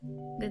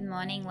Good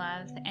morning,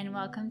 love, and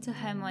welcome to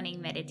her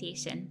morning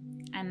meditation.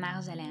 I'm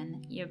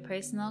Marjolaine, your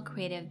personal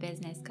creative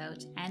business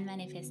coach and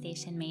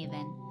manifestation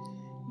maven.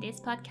 This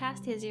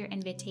podcast is your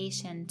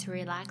invitation to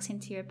relax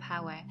into your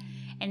power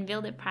and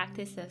build a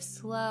practice of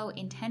slow,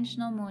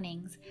 intentional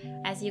mornings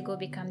as you go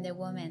become the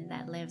woman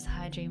that lives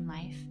her dream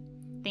life.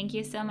 Thank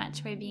you so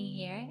much for being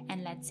here,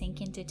 and let's sink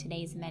into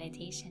today's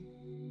meditation.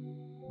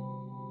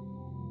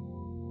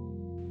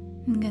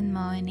 Good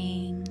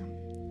morning.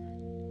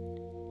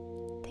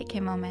 Take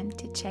a moment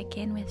to check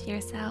in with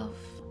yourself.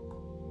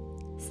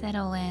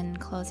 Settle in,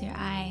 close your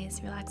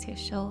eyes, relax your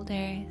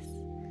shoulders,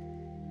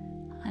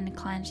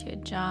 unclench your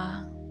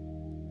jaw,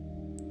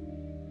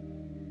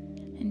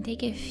 and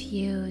take a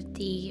few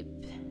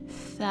deep,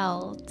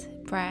 felt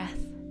breaths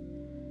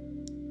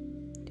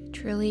to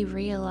truly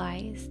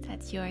realize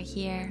that you're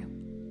here,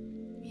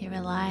 you're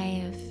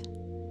alive,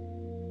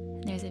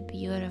 and there's a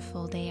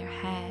beautiful day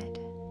ahead.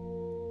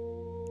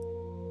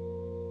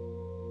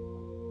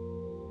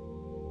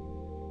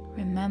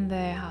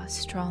 Remember how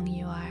strong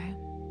you are.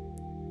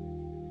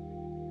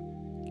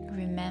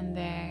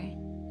 Remember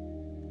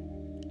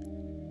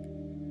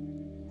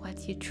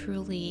what you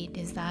truly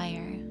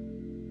desire.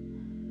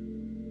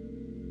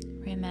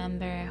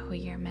 Remember who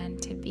you're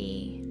meant to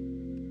be.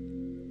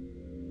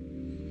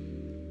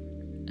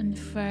 And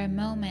for a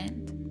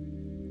moment,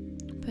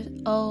 put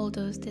all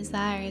those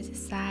desires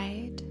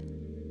aside.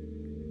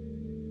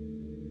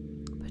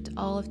 Put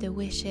all of the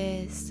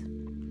wishes,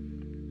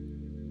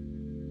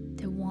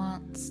 the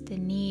wants, the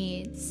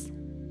needs,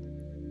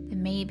 the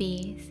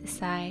maybes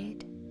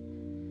aside,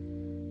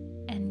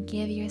 and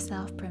give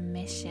yourself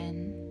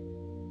permission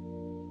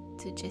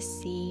to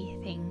just see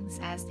things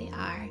as they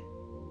are.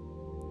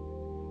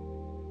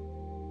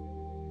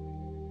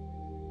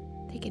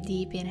 Take a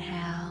deep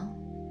inhale,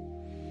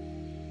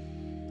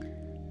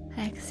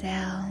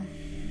 exhale.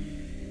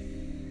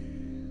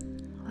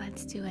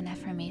 Let's do an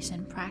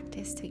affirmation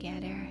practice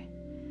together,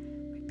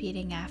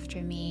 repeating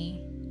after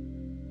me,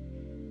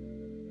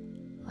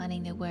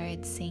 letting the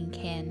words sink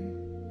in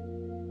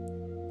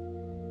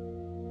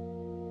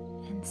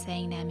and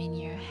saying them in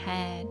your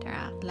head or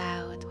out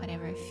loud,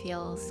 whatever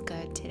feels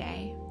good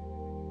today.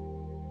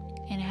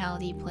 Inhale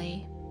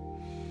deeply.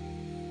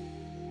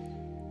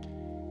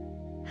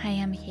 I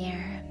am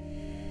here.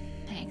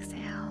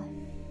 Exhale.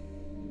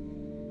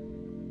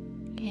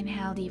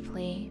 Inhale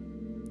deeply.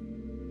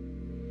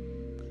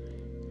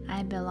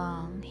 I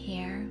belong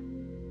here.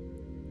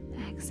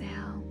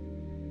 Exhale.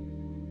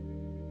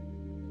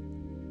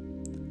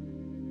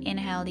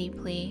 Inhale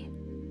deeply.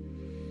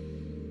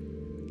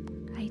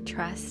 I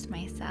trust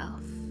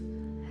myself.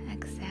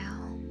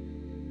 Exhale.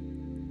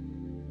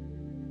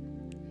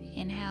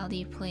 Inhale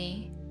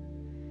deeply.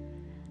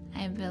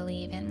 I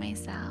believe in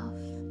myself.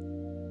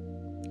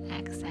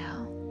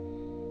 Exhale.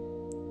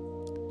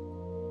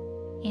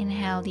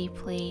 Inhale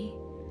deeply.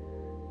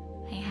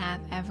 I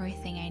have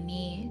everything I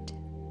need.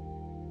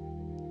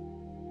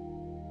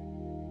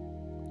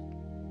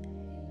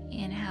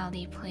 Inhale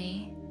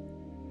deeply.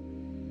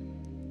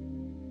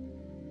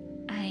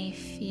 I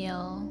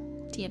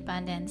feel the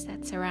abundance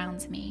that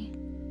surrounds me.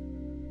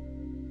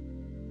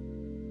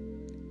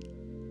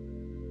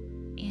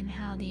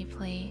 Inhale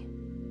deeply.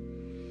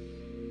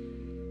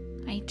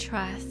 I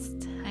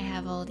trust I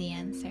have all the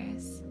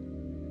answers.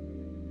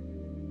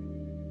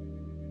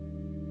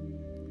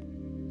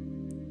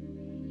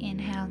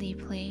 Inhale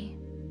deeply.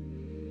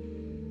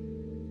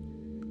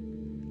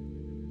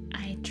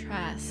 I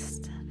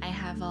trust I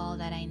have all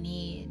that I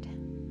need.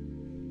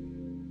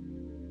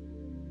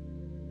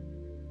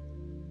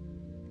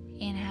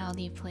 Inhale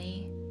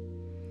deeply.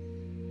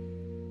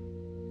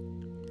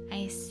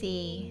 I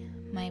see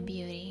my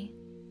beauty.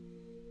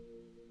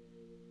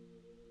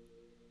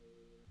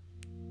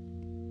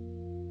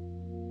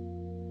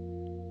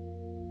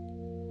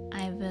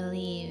 I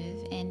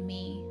believe in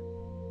me.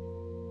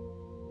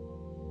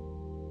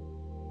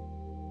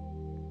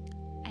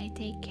 I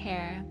take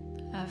care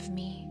of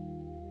me.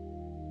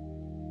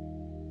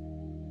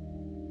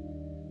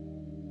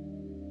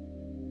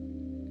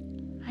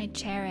 I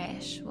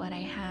cherish what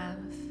I have.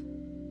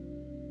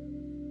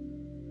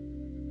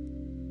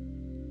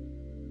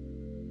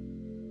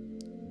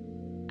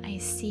 I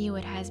see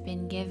what has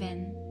been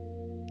given.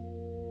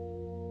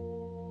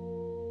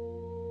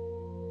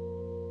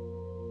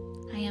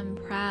 I am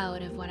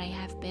proud of what I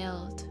have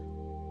built.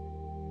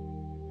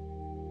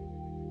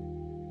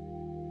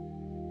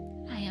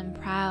 I am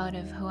proud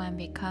of who I'm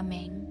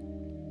becoming.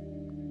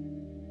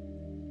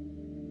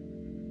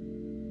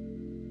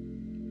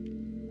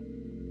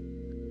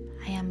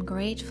 I am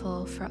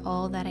grateful for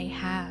all that I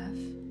have.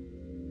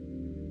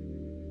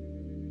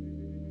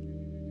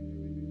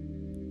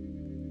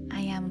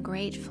 I am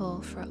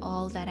grateful for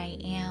all that I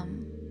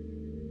am.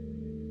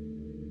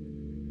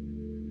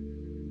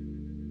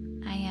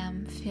 I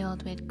am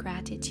filled with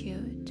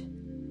gratitude.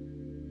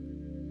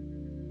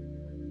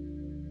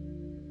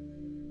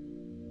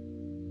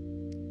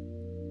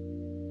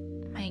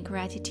 My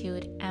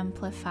gratitude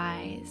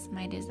amplifies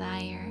my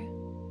desire.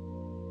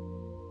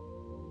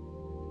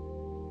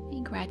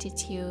 My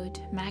gratitude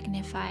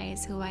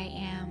magnifies who I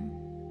am.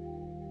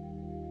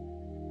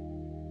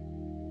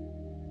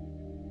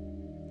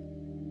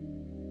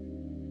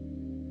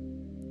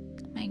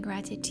 My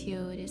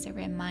gratitude is a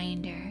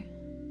reminder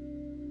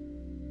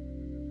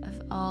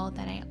of all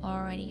that I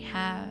already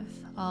have,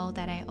 all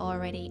that I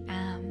already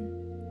am.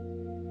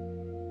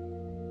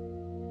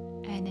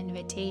 An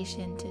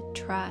invitation to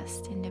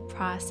trust in the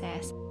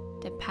process,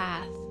 the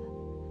path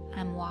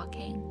I'm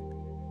walking,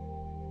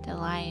 the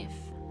life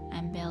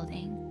I'm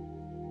building.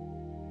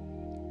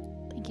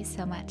 Thank you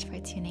so much for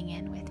tuning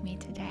in with me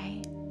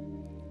today.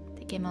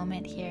 Take a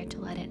moment here to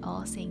let it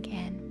all sink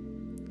in.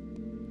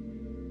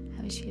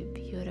 I wish you a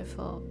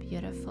beautiful,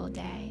 beautiful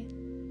day,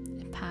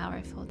 a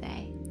powerful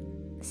day.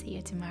 See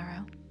you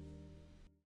tomorrow.